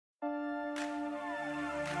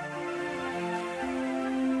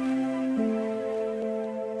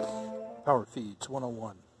Power feeds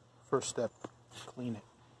 101. First step, clean it.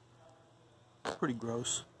 Pretty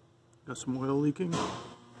gross. Got some oil leaking.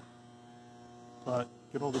 But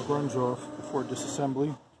get all the grunge off before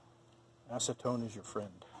disassembly. Acetone is your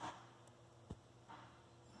friend.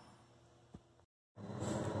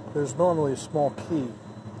 There's normally a small key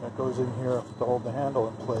that goes in here to hold the handle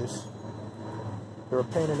in place. They're a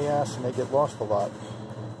pain in the ass and they get lost a lot.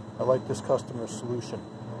 I like this customer's solution.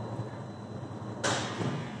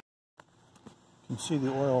 You can see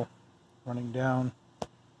the oil running down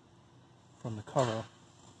from the cover.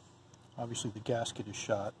 Obviously the gasket is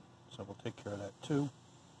shot, so we'll take care of that too.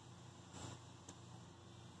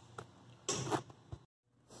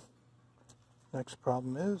 Next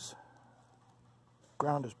problem is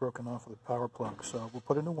ground is broken off with a power plug, so we'll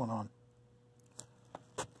put a new one on.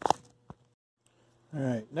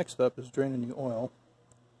 Alright, next up is draining the oil,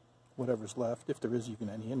 whatever's left, if there is even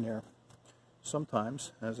any in there.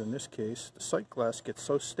 Sometimes, as in this case, the sight glass gets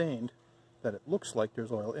so stained that it looks like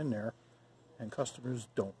there's oil in there, and customers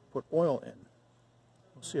don't put oil in.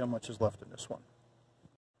 We'll see how much is left in this one.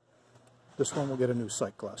 This one will get a new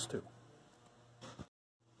sight glass too.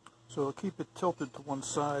 So I'll keep it tilted to one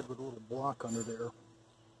side with a little block under there.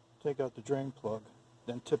 Take out the drain plug,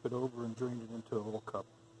 then tip it over and drain it into a little cup.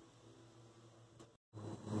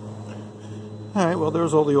 Alright, well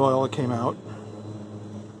there's all the oil that came out.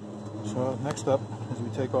 So next up is we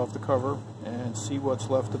take off the cover and see what's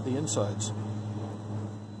left of the insides.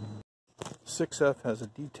 6F has a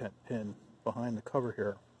detent pin behind the cover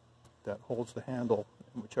here that holds the handle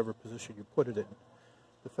in whichever position you put it in.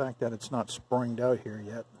 The fact that it's not springed out here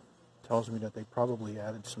yet tells me that they probably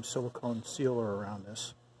added some silicone sealer around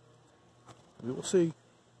this. We will see.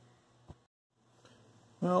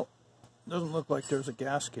 Well, it doesn't look like there's a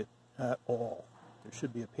gasket at all. There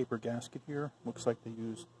should be a paper gasket here. Looks like they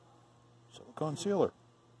used silicone sealer.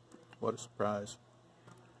 What a surprise.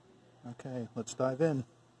 Okay, let's dive in.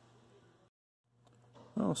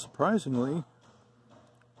 Well, surprisingly,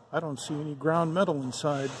 I don't see any ground metal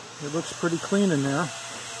inside. It looks pretty clean in there.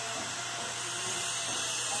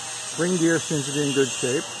 Ring gear seems to be in good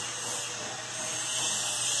shape.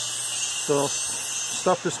 So I'll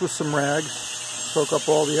stuff this with some rags, soak up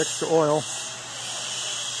all the extra oil,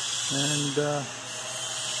 and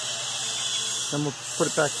then we'll put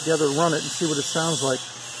it back together, run it, and see what it sounds like.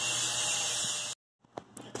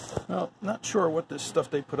 Well, not sure what this stuff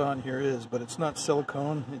they put on here is, but it's not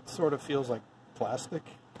silicone. It sort of feels like plastic,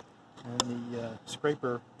 and the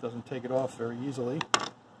scraper doesn't take it off very easily.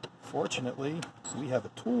 Fortunately, we have a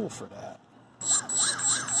tool for that.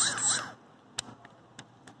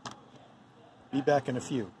 Be back in a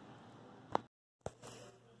few.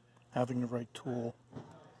 Having the right tool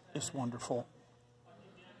is wonderful.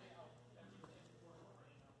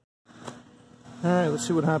 Alright, let's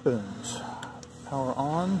see what happens. Power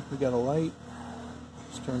on, we got a light.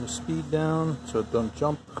 Let's turn the speed down so it doesn't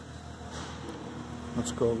jump.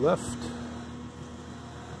 Let's go left.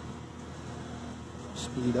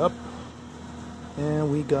 Speed up. And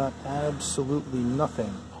we got absolutely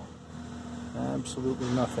nothing. Absolutely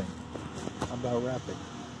nothing. How about rapid?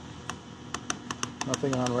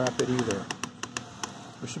 Nothing on rapid either.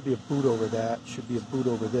 There should be a boot over that. Should be a boot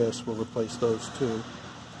over this. We'll replace those too.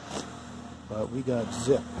 But we got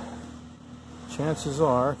zip. Chances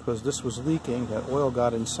are, because this was leaking, that oil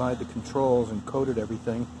got inside the controls and coated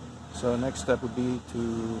everything. So next step would be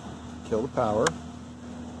to kill the power,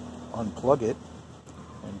 unplug it,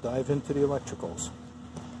 and dive into the electricals.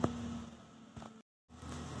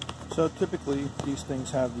 So typically these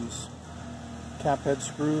things have these cap head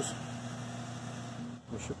screws.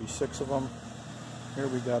 There should be 6 of them. Here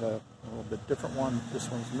we got a little bit different one. This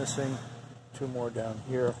one's missing. 2 more down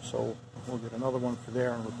here, so we'll get another one for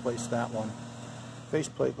there and replace that one.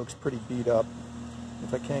 Faceplate looks pretty beat up.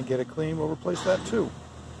 If I can't get it clean, we'll replace that too.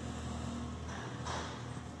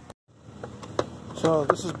 So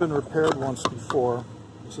this has been repaired once before.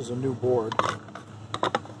 This is a new board.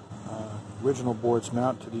 Original boards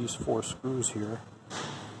mount to these 4 screws here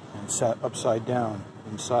and sat upside down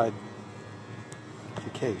inside the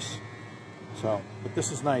case. So, but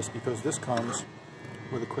this is nice because this comes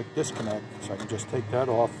with a quick disconnect, so I can just take that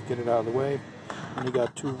off, get it out of the way, and you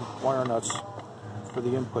got 2 wire nuts for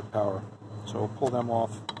the input power. So we'll pull them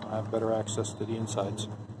off. I have better access to the insides.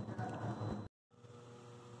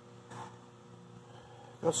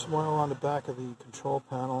 Got some oil on the back of the control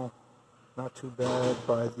panel. Not too bad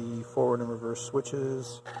by the forward and reverse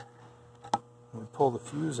switches. When we pull the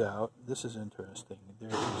fuse out, this is interesting. There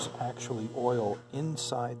is actually oil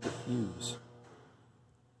inside the fuse.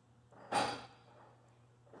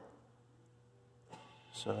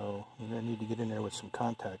 So you're going to need to get in there with some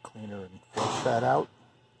contact cleaner and flush that out.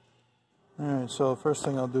 Alright, so first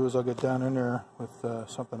thing I'll do is I'll get down in there with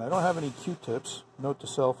something. I don't have any Q-tips. Note to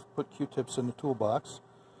self, put Q-tips in the toolbox.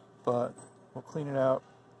 But we'll clean it out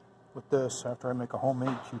with this after I make a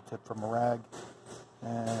homemade Q-tip from a rag.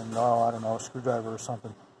 And, oh, I don't know, a screwdriver or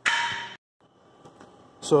something.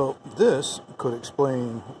 So this could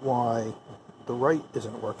explain why the right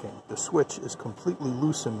isn't working. The switch is completely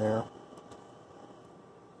loose in there.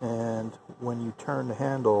 And when you turn the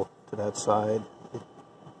handle to that side, it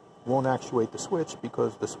won't actuate the switch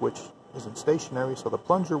because the switch isn't stationary, so the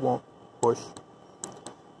plunger won't push.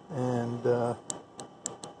 And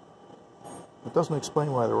it doesn't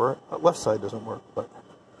explain why the left side doesn't work, but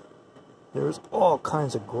there's all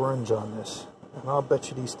kinds of grunge on this. And I'll bet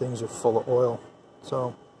you these things are full of oil.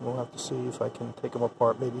 So we'll have to see if I can take them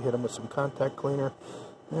apart, maybe hit them with some contact cleaner,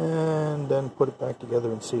 and then put it back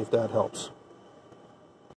together and see if that helps.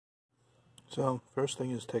 So first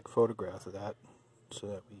thing is take a photograph of that so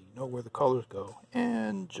that we know where the colors go,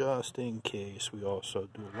 and just in case we also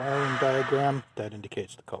do a wiring diagram that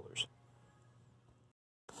indicates the colors.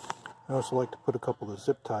 I also like to put a couple of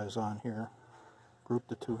zip ties on here, group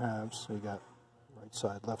the two halves, so you got right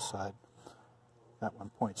side, left side. That one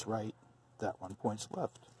points right, that one points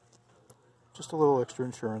left. Just a little extra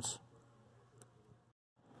insurance.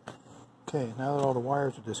 Okay, now that all the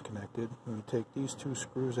wires are disconnected, we take these two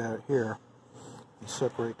screws out here and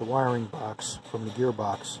separate the wiring box from the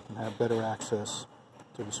gearbox and have better access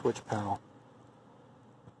to the switch panel.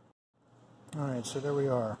 Alright, so there we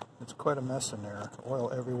are. It's quite a mess in there.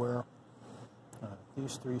 Oil everywhere.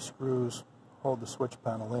 These three screws hold the switch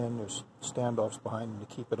panel in. There's standoffs behind them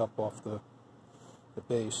to keep it up off the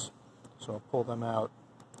base. So I'll pull them out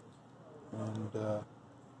and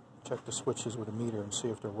check the switches with a meter and see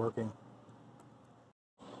if they're working.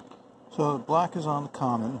 So the black is on the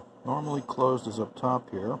common. Normally closed is up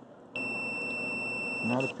top here.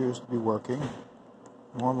 And that appears to be working.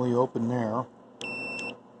 Normally open there.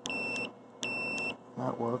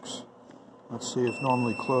 That works. Let's see if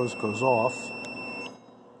normally closed goes off.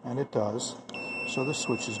 And it does. So this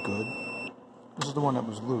switch is good. This is the one that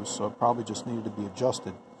was loose, so it probably just needed to be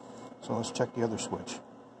adjusted. So let's check the other switch.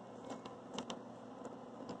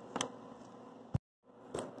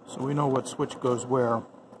 So we know what switch goes where.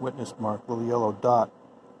 Witness mark, little yellow dot.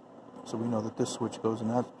 So we know that this switch goes in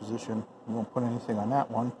that position. We won't put anything on that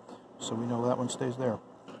one, so we know that one stays there.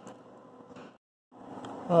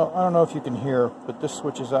 Well, I don't know if you can hear, but this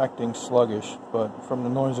switch is acting sluggish, but from the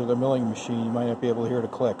noise of the milling machine, you might not be able to hear the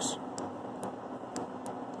clicks.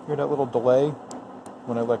 Hear that little delay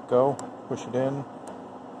when I let go, push it in,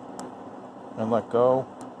 and let go,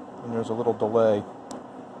 and there's a little delay.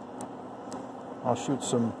 I'll shoot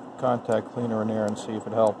some contact cleaner in there and see if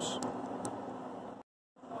it helps.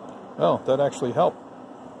 Well, that actually helped.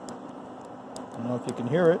 I don't know if you can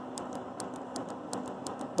hear it,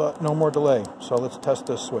 but no more delay. So let's test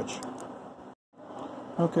this switch.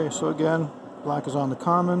 Okay, so again, black is on the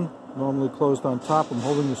common, normally closed on top. I'm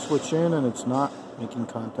holding the switch in and it's not making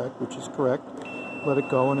contact, which is correct. Let it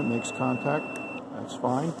go and it makes contact. That's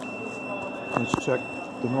fine. Let's check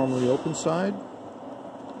the normally open side.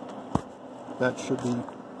 That should be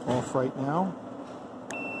off right now.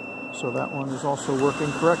 So that one is also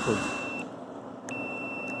working correctly.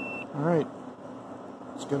 Alright,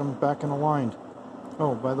 let's get them back in aligned.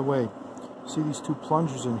 Oh, by the way, see these two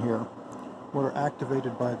plungers in here? What are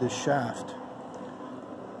activated by this shaft.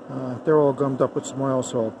 They're all gummed up with some oil,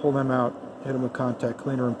 so I'll pull them out, hit them with contact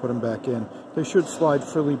cleaner, and put them back in. They should slide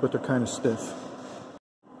freely, but they're kind of stiff.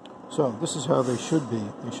 So this is how they should be.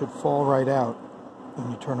 They should fall right out when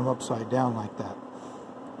you turn them upside down like that.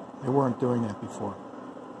 They weren't doing that before.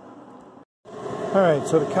 Alright,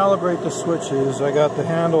 so to calibrate the switches, I got the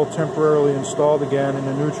handle temporarily installed again in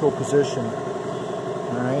a neutral position.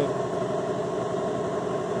 Alright.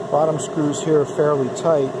 Bottom screws here are fairly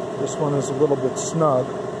tight. This one is a little bit snug.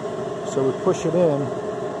 So we push it in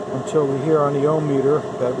until we hear on the ohm meter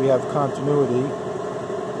that we have continuity.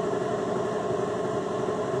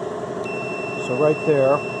 So right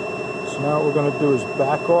there. So now what we're going to do is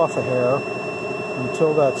back off a hair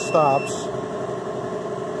until that stops.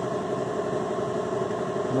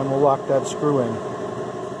 And then we'll lock that screw in.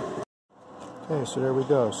 Okay, so there we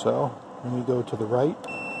go. So when we go to the right,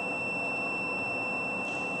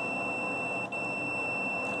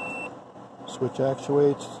 switch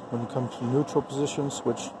actuates. When you come to neutral position,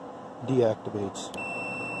 switch deactivates.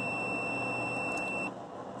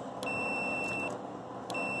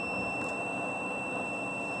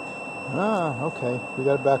 Ah, okay. We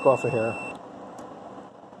got to back off a hair.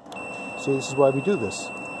 See, this is why we do this.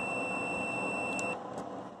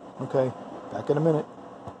 Okay, back in a minute.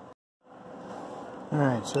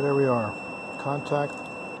 Alright, so there we are. Contact,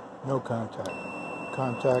 no contact.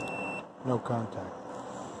 Contact, no contact.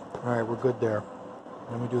 Alright, we're good there.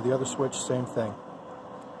 Then we do the other switch, same thing.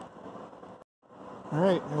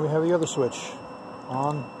 Alright, and we have the other switch.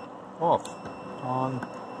 On, off. On,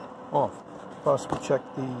 off. Plus we check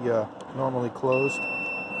the normally closed.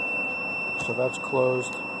 So that's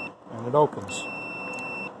closed and it opens.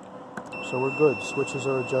 So we're good. Switches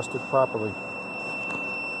are adjusted properly.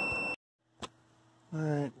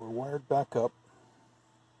 Alright, we're wired back up.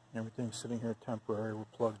 Everything's sitting here temporary. We're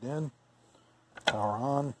plugged in. Power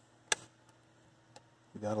on.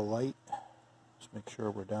 We got a light. Just make sure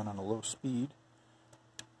we're down on a low speed.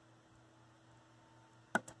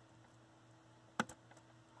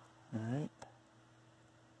 Alright.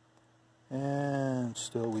 And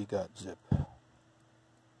still we got zip. Not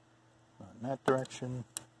in that direction.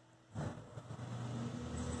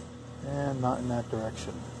 And not in that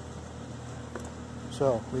direction.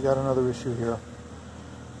 So, we got another issue here.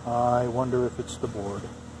 I wonder if it's the board.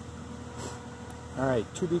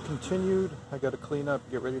 Alright, to be continued. I got to clean up,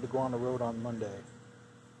 get ready to go on the road on Monday.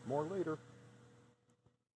 More later.